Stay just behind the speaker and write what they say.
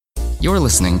You're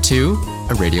listening to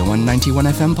a Radio 191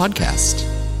 FM podcast.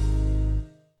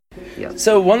 Yeah.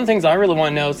 So one of the things I really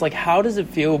want to know is, like, how does it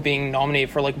feel being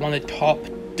nominated for, like, one of the top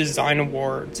design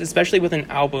awards, especially with an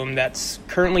album that's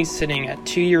currently sitting at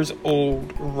 2 years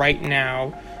old right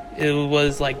now? It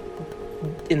was, like,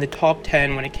 in the top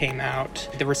 10 when it came out.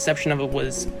 The reception of it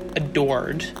was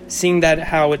adored. Seeing that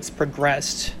how it's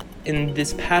progressed in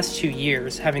this past 2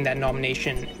 years, having that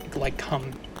nomination, like,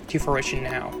 come to fruition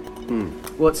now.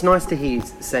 Well, it's nice to hear you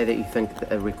say that you think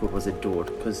that a record was adored,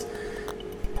 because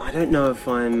I don't know if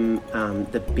I'm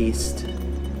the best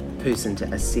person to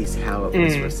assess how it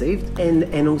was received,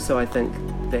 and also I think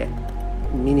that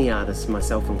many artists,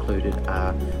 myself included,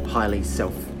 are highly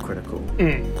self-critical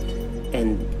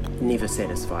and never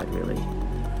satisfied, really.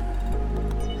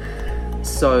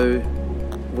 So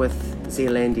with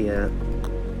Zealandia,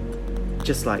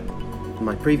 just like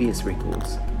my previous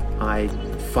records, I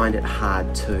find it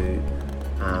hard to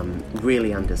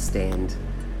really understand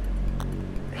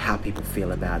how people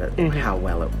feel about it, or how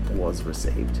well it was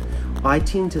received. I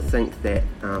tend to think that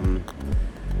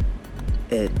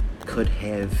it could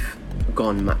have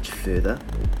gone much further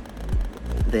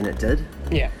than it did.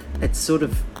 Yeah. It's sort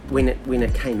of, when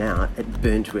it came out, it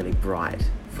burnt really bright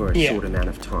for a short amount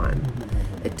of time.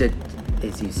 It did,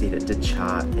 as you said, it did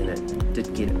chart, and it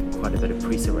did get quite a bit of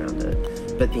press around it.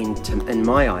 But then, in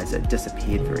my eyes, it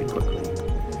disappeared very quickly.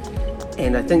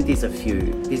 And I think there's a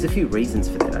few reasons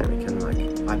for that. I reckon, like,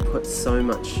 I put so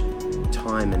much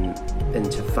time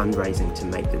into fundraising to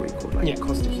make the record. Like, it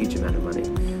cost a huge amount of money.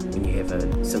 When you have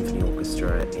a symphony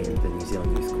orchestra and the New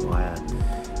Zealand Youth Choir,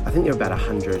 I think there are about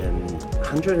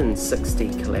 160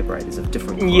 collaborators of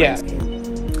different kinds. Yeah.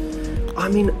 And, I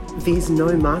mean, there's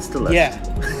no master list. Yeah.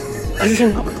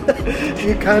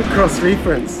 You can't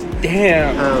cross-reference.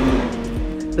 Damn.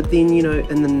 But then, you know,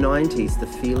 in the 90s, the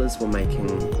Feelers were making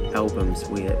albums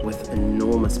with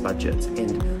enormous budgets,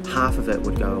 and half of it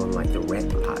would go on, like, the rap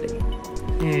party.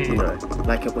 You know,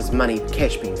 like, it was money,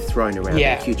 cash being thrown around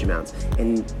in huge amounts.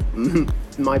 And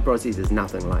my process is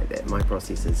nothing like that. My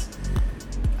process is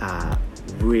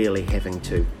really having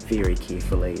to very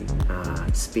carefully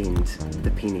spend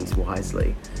the pennies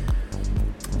wisely.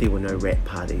 There were no rap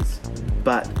parties.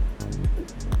 But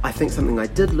I think something I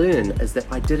did learn is that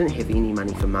I didn't have any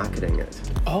money for marketing it.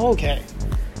 Oh, okay.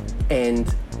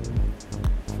 And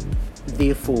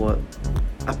therefore,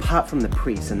 apart from the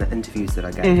press and the interviews that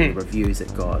I gave, the reviews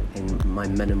it got, and my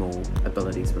minimal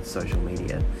abilities with social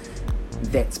media,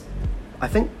 I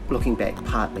think, looking back,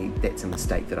 partly that's a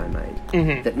mistake that I made.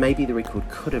 That maybe the record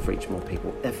could have reached more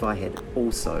people if I had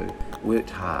also worked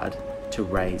hard to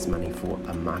raise money for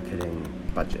a marketing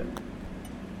budget.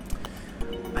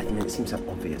 I mean, it seems so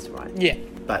obvious, right? Yeah.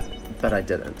 But I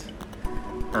didn't.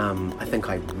 I think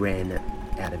I ran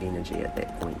out of energy at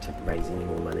that point to raise any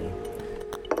more money.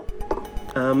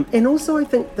 And also, I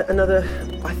think that another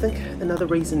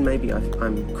reason maybe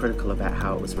I'm critical about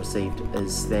how it was received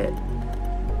is that,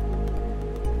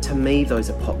 to me, those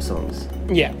are pop songs.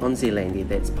 Yeah. On Zealandia,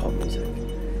 that's pop music.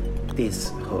 There's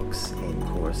hooks and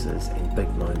choruses and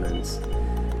big moments.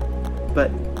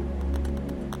 But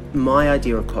my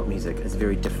idea of pop music is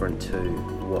very different to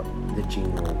what the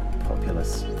general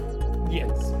populace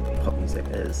pop music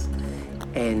is.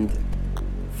 And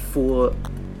for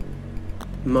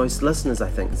most listeners, I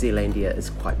think Zealandia is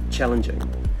quite challenging.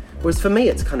 Whereas for me,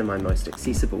 it's kind of my most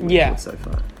accessible record so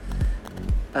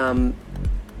far.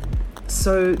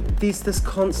 So there's this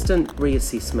constant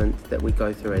reassessment that we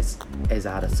go through as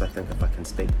artists, I think, if I can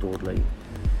speak broadly.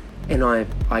 And I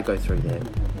go through that.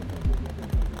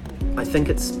 I think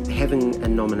it's having a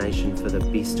nomination for the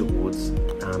Best Awards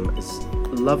is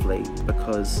lovely,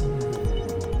 because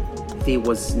there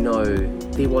was no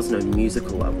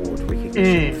musical award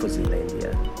recognition for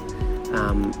Zealandia.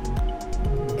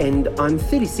 And I'm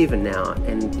 37 now,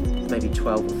 and maybe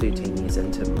 12 or 13 years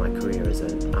into my career as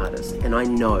an artist, and I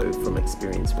know from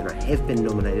experience when I have been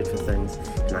nominated for things,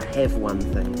 and I have won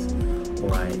things,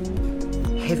 or I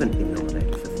haven't been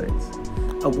nominated for things.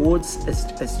 Awards is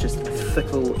just a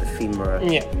fickle ephemera.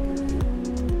 Yeah.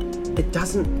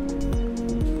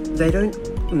 They don't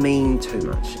mean too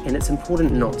much, and it's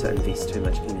important not to invest too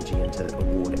much energy into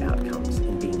award outcomes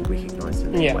and being recognised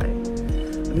in that way. I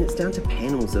mean, it's down to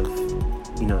panels of,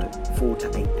 4 to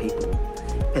 8 people,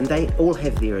 and they all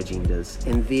have their agendas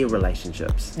and their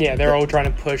relationships. Yeah, they're all trying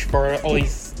to push for all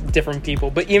these different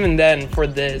people. But even then, for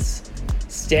this,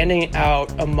 standing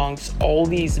out amongst all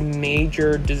these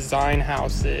major design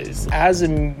houses as a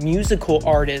musical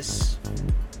artist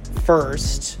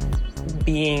first,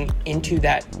 being into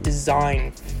that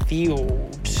design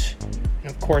field,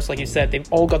 And of course, like you said, they've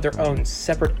all got their own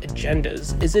separate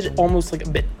agendas. Is it almost like a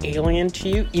bit alien to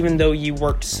you, even though you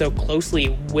worked so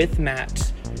closely with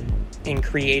Matt in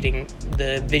creating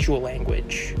the visual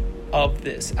language of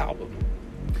this album?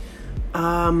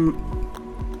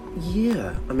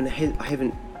 Yeah. I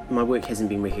mean, my work hasn't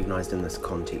been recognised in this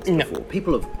context before. No.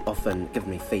 People have often given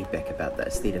me feedback about the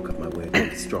aesthetic of my work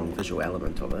and the strong visual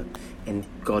element of it. And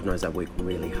God knows I work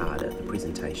really hard at the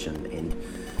presentation and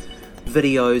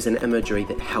videos and imagery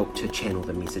that help to channel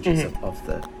the messages of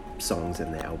the songs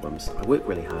and the albums. I work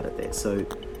really hard at that. So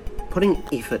putting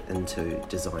effort into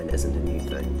design isn't a new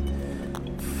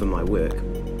thing for my work.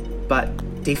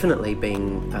 But definitely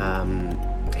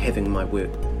having my work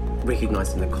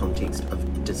recognised in the context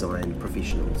of design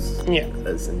professionals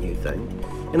is a new thing,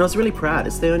 and I was really proud.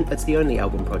 It's the only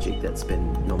album project that's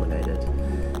been nominated,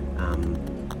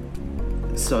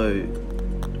 so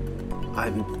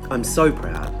I'm so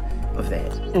proud of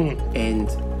that, and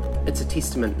it's a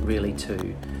testament really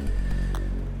to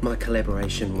my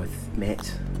collaboration with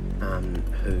Matt,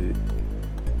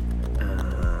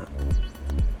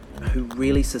 who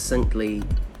really succinctly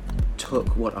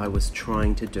took what I was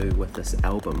trying to do with this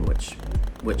album, which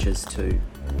is to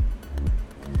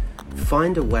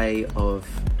find a way of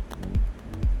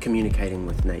communicating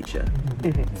with nature,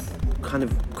 kind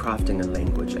of crafting a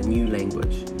language, a new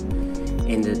language,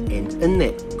 and in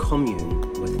that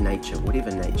commune with nature,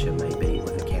 whatever nature may be,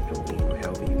 with a capital N or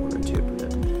however you want to interpret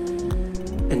it,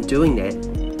 in doing that,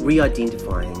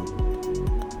 re-identifying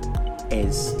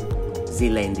as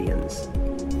Zealandians,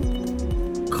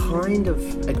 kind of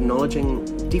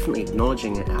definitely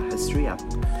acknowledging our history, our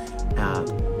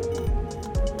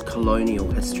colonial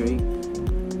history,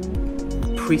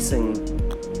 pressing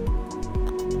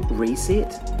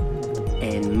reset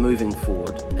and moving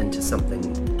forward into something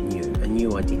new, a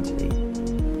new identity.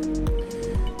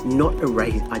 Not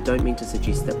erase, I don't mean to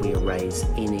suggest that we erase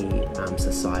any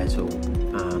societal,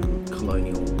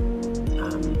 colonial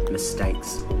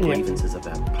mistakes or grievances of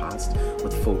our past,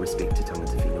 with full respect to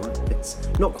tangata whenua. That's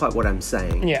not quite what I'm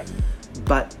saying. Yeah.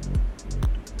 But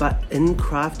in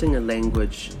crafting a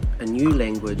language, a new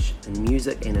language in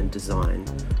music and in design,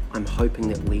 I'm hoping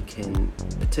that we can,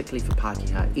 particularly for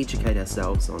Pākehā, educate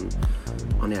ourselves on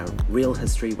our real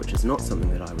history, which is not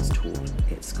something that I was taught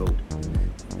at school.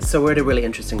 So we're at a really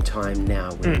interesting time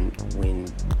now when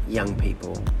young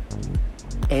people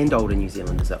and older New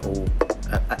Zealanders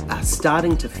are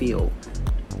starting to feel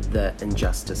the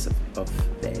injustice of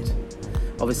that.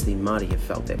 Obviously, Māori have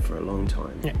felt that for a long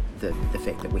time. Yeah. The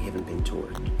fact that we haven't been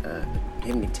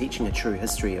teaching a true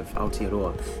history of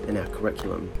Aotearoa in our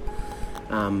curriculum.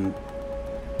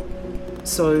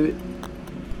 So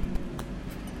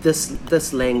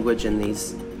this language and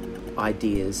these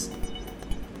ideas,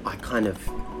 I kind of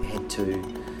had to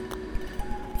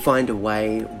find a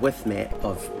way with Matt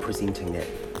of presenting that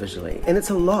visually, and it's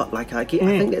a lot. Like I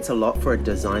think that's a lot for a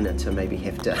designer to maybe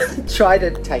have to try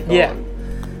to take on.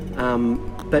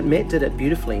 But Matt did it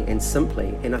beautifully and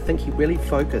simply, and I think he really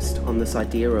focused on this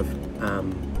idea of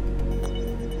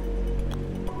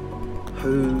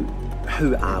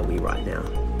who are we right now,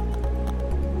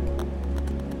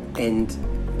 and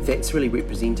that's really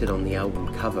represented on the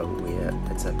album cover, where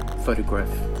it's a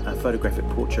photographic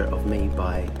portrait of me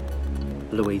by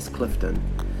Louise Clifton,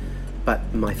 but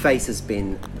my face has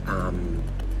been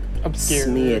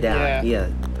smeared out,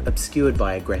 obscured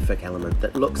by a graphic element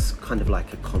that looks kind of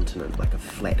like a continent, like a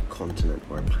flat continent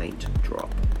or a paint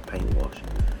wash.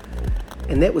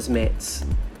 And that was Matt's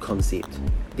concept,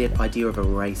 that idea of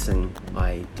erasing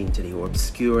identity or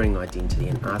obscuring identity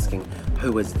and asking,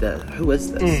 who is this?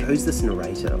 Who's this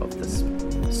narrator of this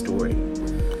story?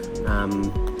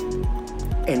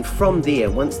 And from there,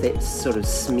 once that sort of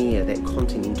smear, that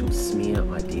continental smear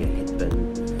idea had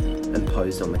been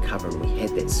imposed on the cover, and we had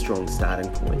that strong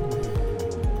starting point,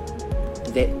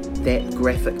 that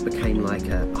graphic became like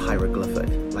a hieroglyphic,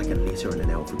 like a letter in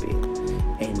an alphabet,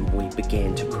 and we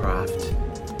began to craft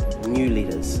new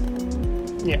letters.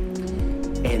 Yeah.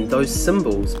 And those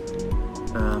symbols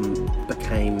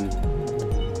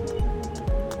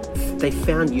they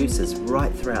found uses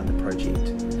right throughout the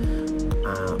project,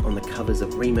 on the covers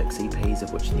of remix EPs,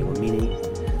 of which there were many,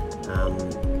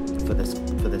 for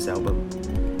this album,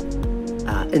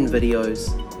 in videos,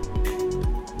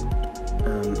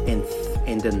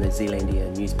 and in the Zealandia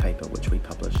newspaper, which we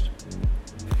published.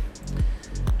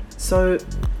 So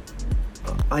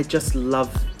I just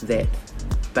love that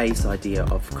base idea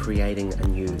of creating a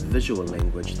new visual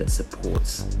language that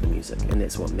supports the music, and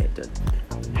that's what Matt did.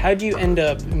 How do you end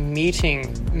up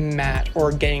meeting Matt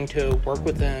or getting to work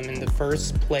with him in the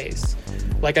first place?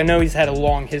 Like, I know he's had a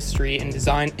long history in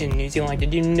design in New Zealand.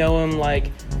 Did you know him,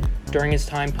 like, during his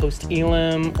time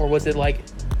post-Elam, or was it, like,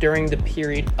 during the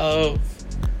period of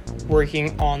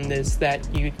working on this that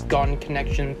you'd gotten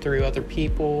connection through other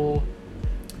people?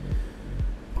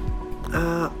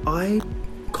 I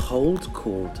cold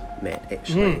called Matt,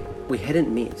 actually. We hadn't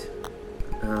met,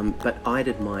 but I'd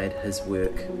admired his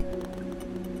work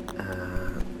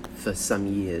for some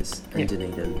years in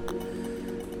Dunedin.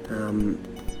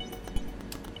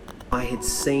 I had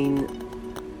seen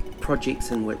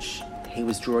projects in which he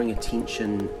was drawing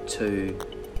attention to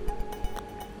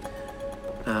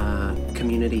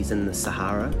communities in the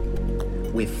Sahara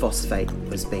where phosphate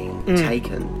was being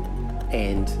taken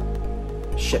and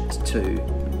shipped to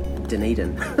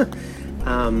Dunedin.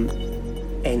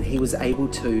 And he was able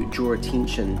to draw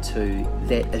attention to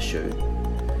that issue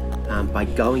by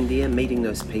going there, meeting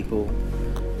those people,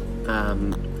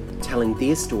 telling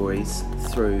their stories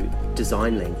through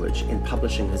design language, and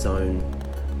publishing his own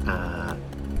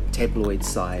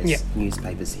tabloid-sized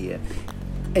newspapers here,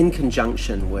 in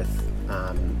conjunction with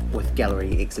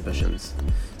gallery exhibitions.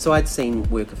 So I'd seen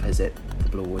work of his at the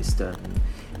Blue Oyster,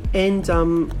 and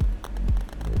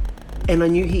I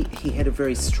knew he had a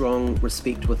very strong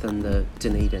respect within the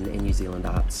Dunedin and New Zealand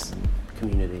arts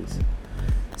communities.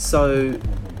 So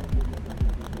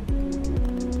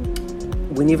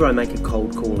whenever I make a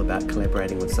cold call about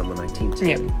collaborating with someone, I tend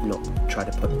to not try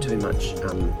to put too much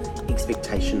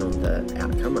expectation on the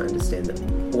outcome. I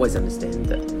always understand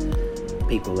that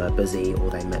people are busy, or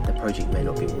the project may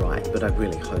not be right, but I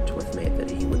really hoped with Matt that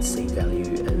he would see value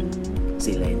in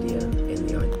Zealandia and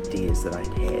the ideas that I'd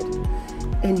had.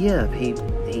 And he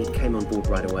came on board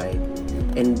right away,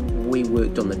 and we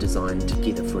worked on the design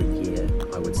together for a year,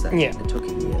 I would say. It took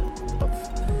a year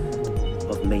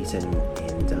of meeting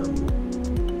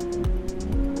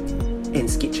and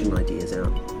sketching ideas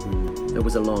out. It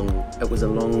was a long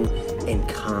and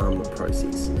calm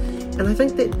process. And I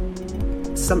think that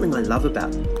something I love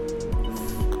about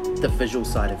the visual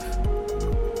side of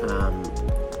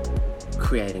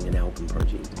creating an album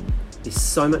project. There's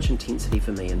so much intensity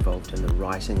for me involved in the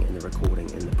writing and the recording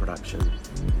and the production,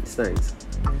 these things.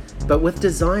 But with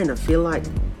design, I feel like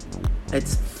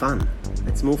it's fun.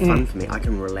 It's more fun for me. I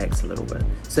can relax a little bit.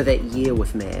 So that year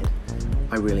with Matt,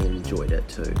 I really enjoyed it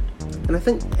too. And I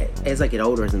think as I get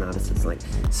older as an artist, it's like,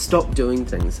 stop doing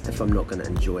things if I'm not going to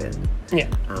enjoy it.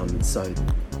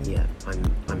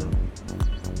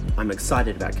 I'm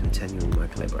excited about continuing my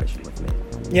collaboration with Matt.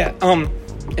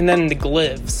 And then the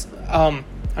glyphs.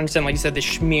 I understand, like you said, the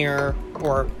schmear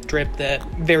or drip, the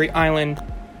very island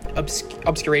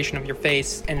obscuration of your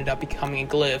face ended up becoming a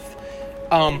glyph.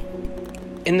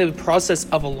 In the process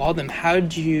of a lot of them, how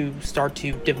did you start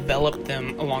to develop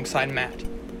them alongside Matt?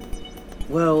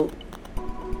 Well,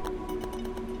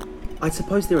 I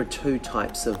suppose there are two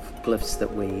types of glyphs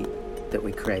that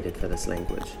we created for this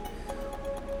language.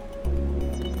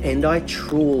 And I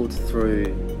trawled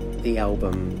through the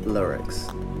album lyrics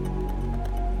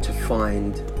to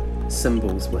find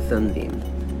symbols within them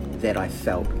that I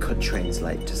felt could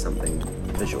translate to something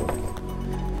visual.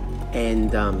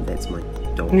 And that's my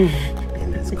dog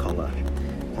and his collar.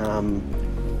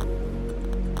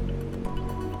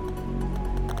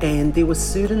 And there were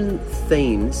certain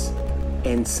themes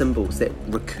and symbols that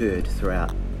recurred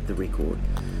throughout the record.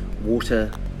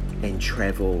 Water and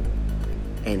travel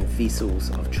and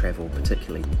vessels of travel,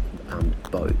 particularly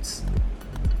boats,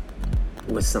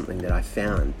 was something that I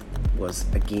found was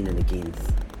again and again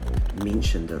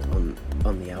mentioned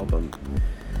on the album.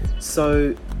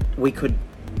 So we could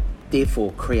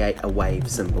therefore create a wave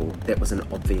symbol that was an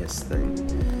obvious thing.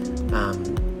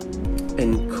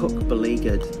 In Cook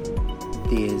Beleaguered,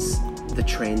 there's the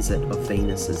transit of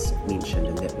Venus is mentioned,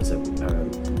 and that was a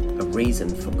reason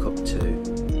for Cook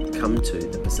to come to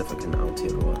the Pacific in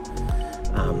Aotearoa,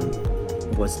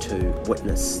 was to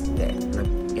witness that,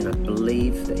 and I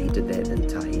believe that he did that in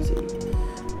Tahiti.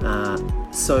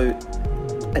 So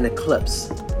an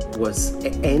eclipse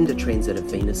and a transit of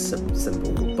Venus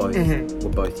symbol were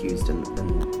both used in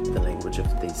the language of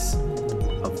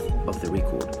the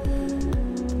record.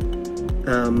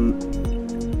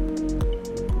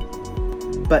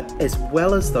 But as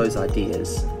well as those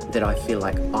ideas that I feel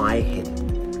like I had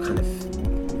kind of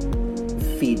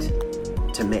fed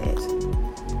to Matt,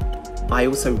 I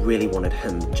also really wanted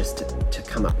him just to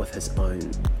come up with his own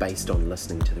based on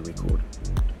listening to the record.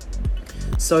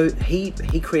 So he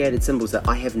created symbols that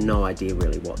I have no idea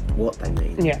really what they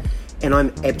mean. And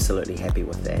I'm absolutely happy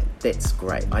with that. That's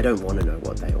great. I don't want to know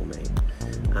what they all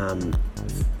mean.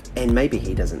 And maybe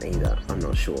he doesn't either, I'm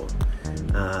not sure.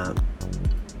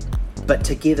 But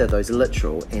together, those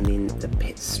literal and then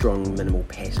the strong minimal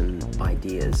pattern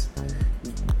ideas,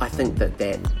 I think that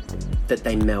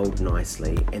they meld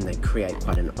nicely and they create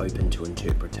quite an open to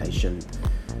interpretation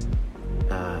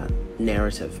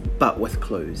narrative, but with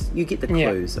clues. You get the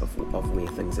clues of where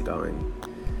things are going.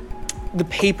 The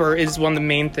paper is one of the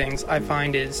main things I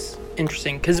find is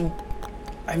interesting, because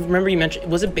I remember you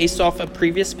mentioned, was it based off a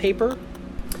previous paper?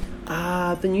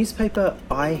 The newspaper,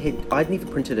 I'd never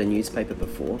printed a newspaper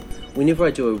before. Whenever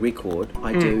I do a record,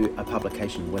 I do a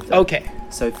publication with it. Okay.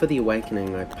 So for The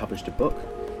Awakening, I published a book,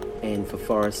 and for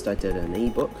Forest, I did an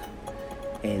e-book,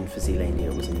 and for Zealandia,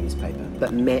 it was a newspaper.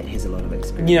 But Matt has a lot of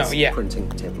experience printing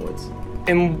tabloids.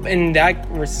 And in that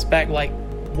respect, like,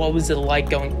 what was it like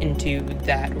going into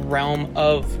that realm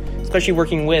of, especially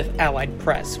working with Allied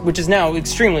Press, which is now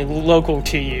extremely local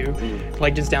to you,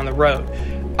 like just down the road?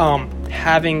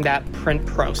 Having that print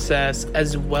process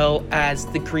as well as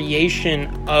the creation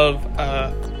of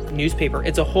a newspaper,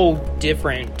 it's a whole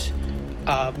different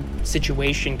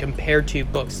situation compared to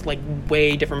books, like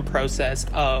way different process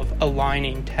of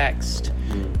aligning text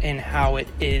and how it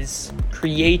is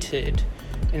created.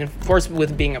 And of course,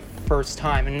 with being a first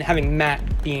time and having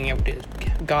Matt being able to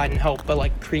guide and help, but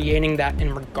like creating that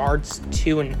in regards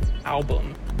to an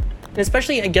album. And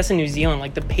especially, I guess, in New Zealand,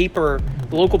 like the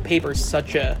local paper is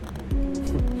such a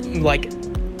like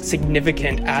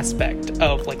significant aspect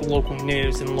of like local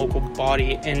news and local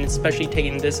body, and especially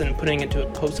taking this and putting it to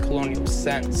a post-colonial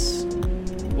sense.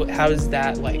 How does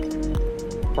that like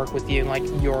work with you, like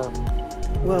your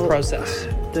process?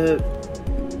 The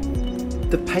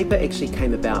paper actually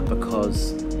came about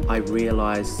because I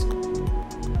realised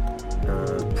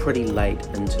pretty late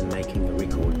into making the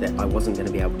record that I wasn't going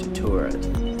to be able to tour it.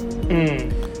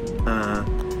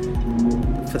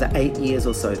 For the 8 years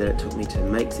or so that it took me to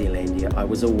make Zealandia, I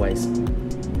was always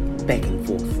back and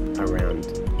forth around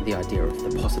the idea of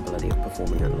the possibility of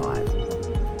performing it live.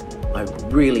 I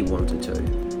really wanted to.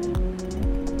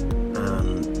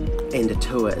 And a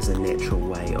tour is a natural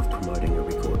way of promoting a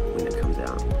record when it comes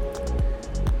out.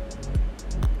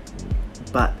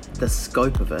 But the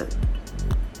scope of it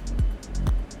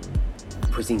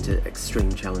presented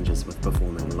extreme challenges with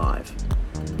performing live.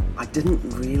 I didn't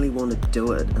really want to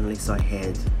do it unless I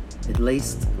had at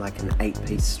least like an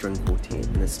 8-piece string quartet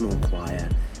and a small choir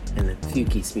and a few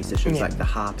guest musicians, like the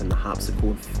harp and the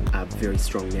harpsichord are very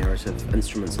strong narrative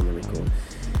instruments on the record.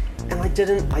 And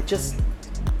I just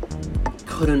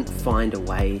couldn't find a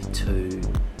way to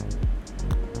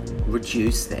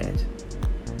reduce that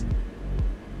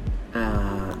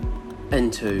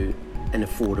into an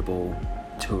affordable,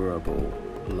 tourable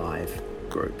live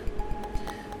group.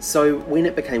 So when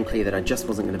it became clear that I just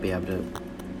wasn't going to be able to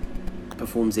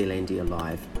perform Zealandia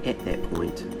live at that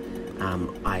point,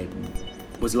 I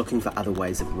was looking for other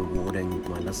ways of rewarding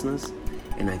my listeners,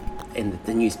 and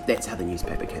the news. That's how the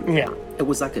newspaper came about. It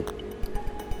was like a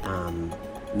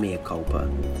mea culpa,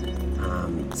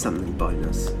 something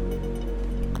bonus,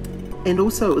 and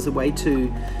also it was a way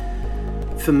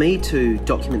for me to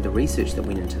document the research that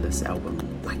went into this album.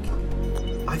 Like,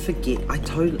 I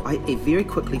very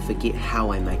quickly forget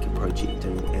how I make a project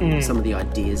and some of the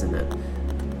ideas in it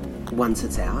once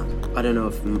it's out. I don't know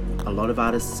if a lot of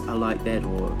artists are like that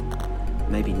or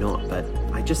maybe not, but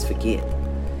I just forget.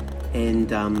 And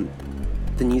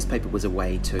the newspaper was a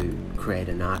way to create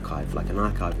an archive, like an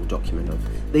archival document of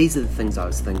these are the things I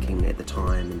was thinking at the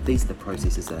time, and these are the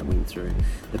processes that I went through,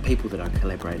 the people that I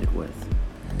collaborated with.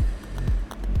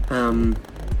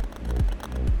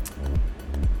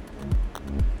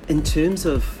 In terms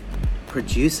of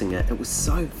producing it, it was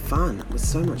so fun. It was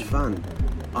so much fun.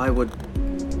 I would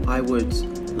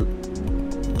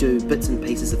do bits and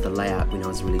pieces of the layout when I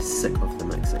was really sick of the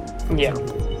mixing. For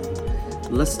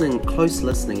example. Close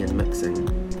listening and mixing,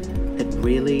 it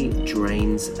really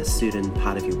drains a certain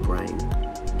part of your brain.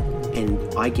 And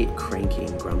I get cranky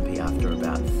and grumpy after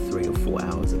about 3 or 4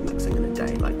 hours of mixing in a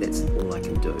day. Like, that's all I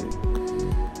can do.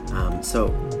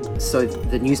 So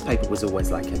the newspaper was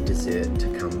always like a dessert to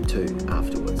come to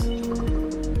afterwards.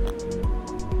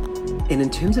 And in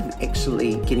terms of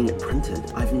actually getting it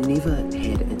printed, I've never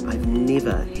had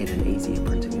an easier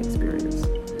printing experience.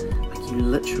 Like, you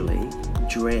literally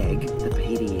drag the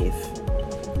PDF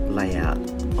layout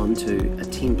onto a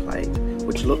template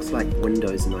which looks like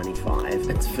Windows 95.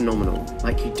 It's phenomenal.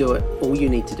 Like, you do it, all you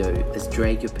need to do is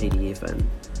drag your PDF in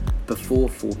before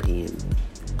 4 p.m.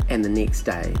 and the next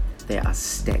day there are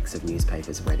stacks of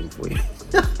newspapers waiting for you.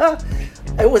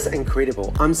 It was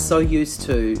incredible. I'm so used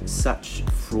to such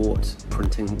fraught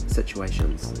printing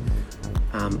situations.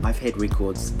 I've had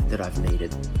records that I've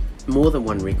needed, more than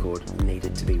one record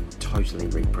needed to be totally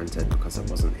reprinted because I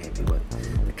wasn't happy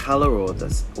with the colour or there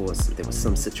was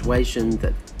some situation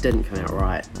that didn't come out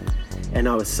right, and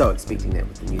I was so expecting that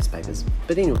with the newspapers.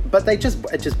 But anyway, it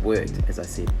just worked, as I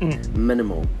said,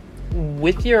 minimal.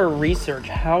 With your research,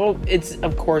 how it's,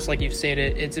 of course, like you've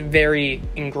stated, it's very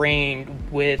ingrained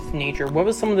with nature. What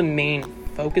was some of the main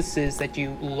focuses that you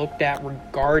looked at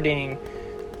regarding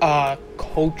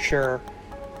culture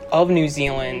of New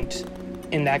Zealand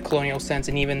in that colonial sense,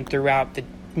 and even throughout the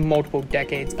multiple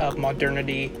decades of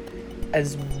modernity,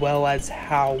 as well as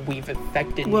how we've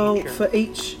affected nature? Well, for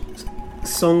each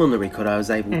song on the record, I was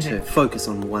able to focus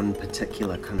on one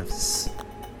particular kind of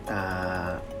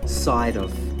side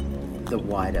of the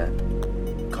wider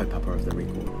kaupapa of the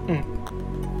record.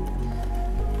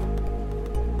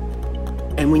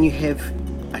 And when you have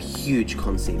a huge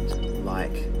concept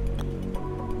like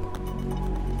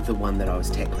the one that I was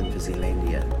tackling for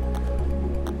Zealandia,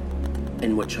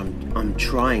 in which I'm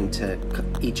trying to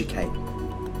educate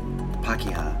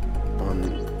Pākehā on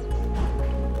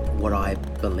what I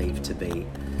believe to be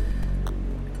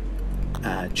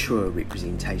a truer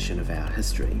representation of our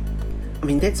history. I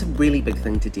mean, that's a really big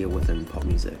thing to deal with in pop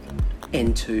music,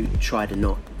 and to try to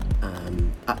not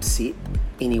upset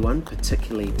anyone,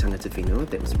 particularly tangata whenua.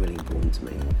 That was really important to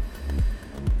me.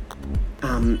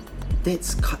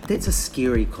 That's a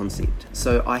scary concept.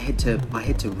 So I had to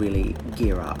really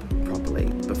gear up properly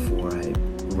before I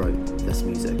wrote this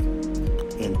music,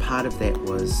 and part of that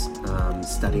was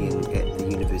studying at the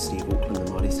University of Auckland,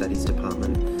 the Māori Studies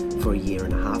Department, for a year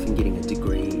and a half, and getting a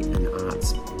degree in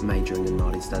arts, majoring in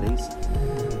Māori Studies.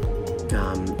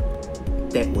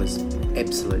 That was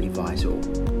absolutely vital,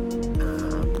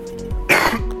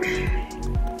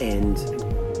 and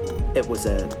that was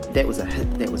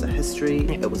a history.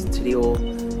 It was te reo.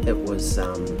 It was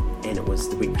and it was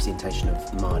the representation of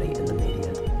Māori in the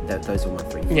media. Those were my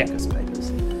three focus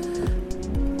papers.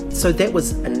 So that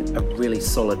was a really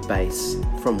solid base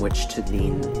from which to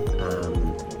then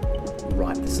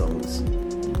write the songs.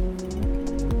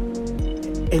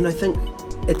 And I think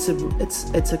it's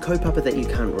a kaupapa that you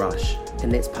can't rush,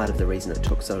 and that's part of the reason it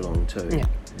took so long too. Yeah.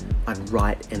 I'd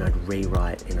write and I'd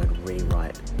rewrite and I'd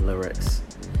rewrite lyrics,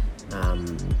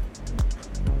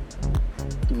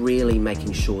 really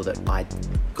making sure that I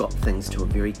got things to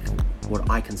what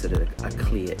I considered a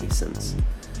clear essence.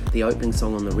 The opening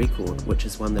song on the record, which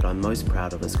is one that I'm most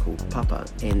proud of, is called Papa,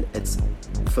 and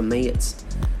for me it's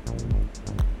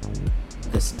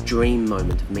this dream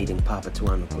moment of meeting Papa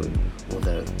Tuanuku, or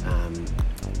the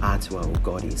Atua, or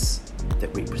goddess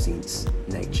that represents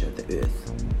nature, the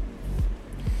earth.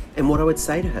 And what I would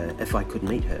say to her if I could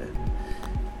meet her,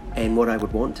 and what I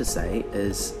would want to say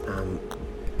is,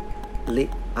 let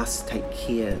us take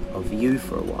care of you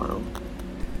for a while,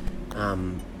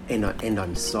 and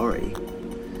I'm sorry.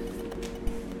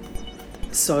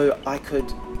 So I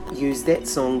could use that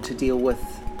song to deal with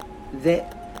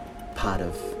that part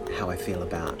of how I feel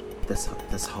about this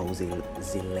whole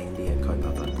Zealandia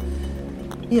kaupapa.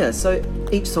 Yeah, so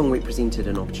each song represented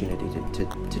an opportunity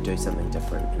to do something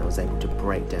different, and I was able to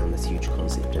break down this huge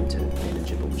concept into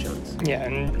manageable chunks. Yeah,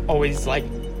 and always, like,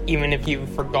 even if you've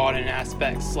forgotten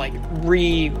aspects, like,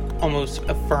 almost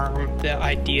affirm the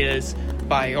ideas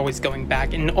by always going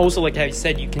back. And also, like how you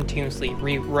said, you continuously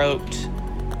rewrote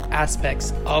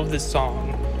aspects of the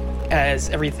song as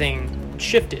everything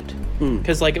shifted.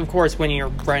 Because, like, of course, when you're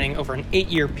writing over an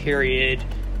 8-year period,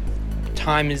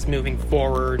 time is moving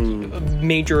forward.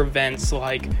 Major events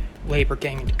like Labour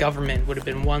getting into government would have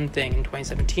been one thing in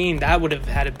 2017. That would have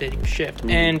had a big shift.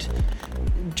 And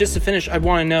just to finish, I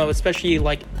want to know, especially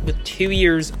like with 2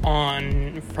 years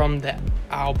on from the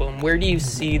album, where do you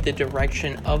see the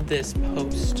direction of this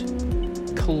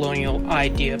post-colonial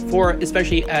idea for,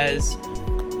 especially as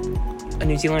a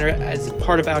New Zealander, as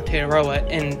part of Aotearoa,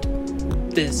 and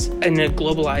this in a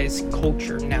globalized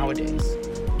culture nowadays?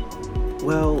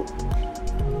 Well,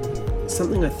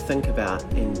 something I think about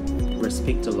and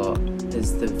respect a lot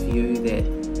is the view that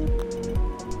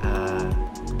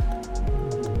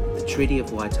the Treaty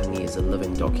of Waitangi is a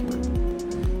living document,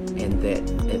 and that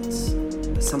it's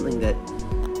something that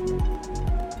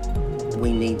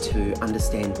we need to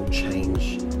understand will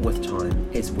change with time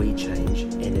as we change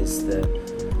and as the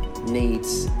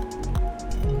needs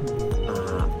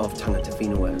of tangata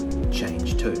whenua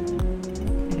change too.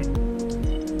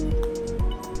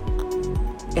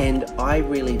 And I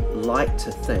really like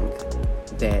to think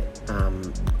that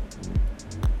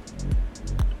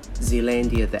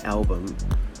Zealandia, the album,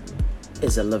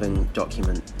 is a living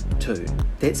document too.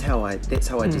 That's how I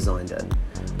designed it.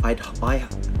 I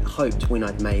hoped when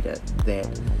I'd made it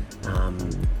that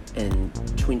in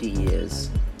 20 years,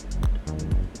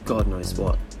 God knows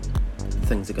what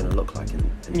things are going to look like in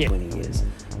 20 years.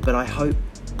 But I hope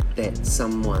that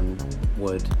someone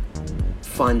would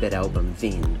find that album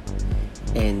then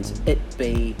and it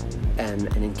be an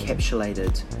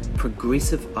encapsulated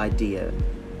progressive idea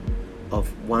of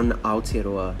one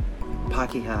Aotearoa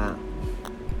Pākehā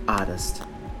artist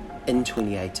in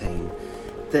 2018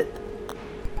 that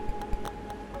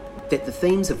the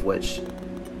themes of which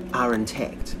are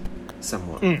intact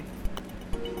somewhat,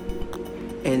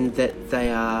 and that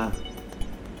they are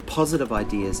positive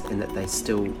ideas and that they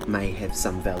still may have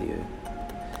some value.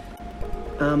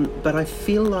 But I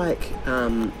feel like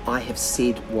I have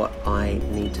said what I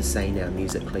need to say now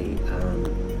musically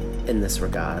in this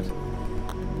regard.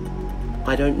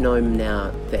 I don't know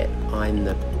now that I'm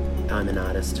an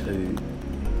artist who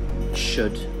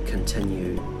should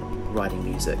continue writing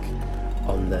music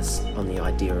on the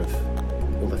idea of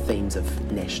all the themes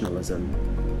of nationalism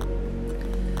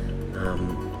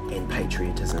and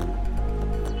patriotism.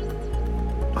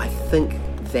 I think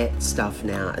that stuff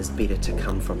now is better to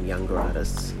come from younger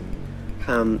artists.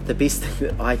 The best thing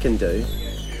that I can do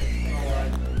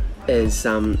is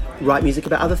write music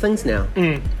about other things now.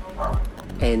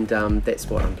 And that's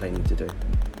what I'm planning to do.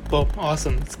 Well,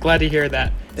 awesome. It's glad to hear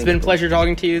that. It's been a pleasure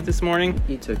talking to you this morning.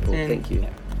 You too, Paul. Thank you.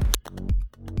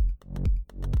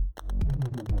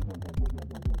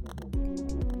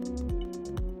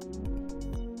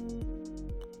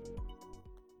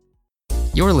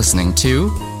 You're listening to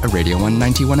a Radio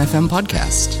 191 FM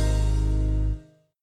podcast.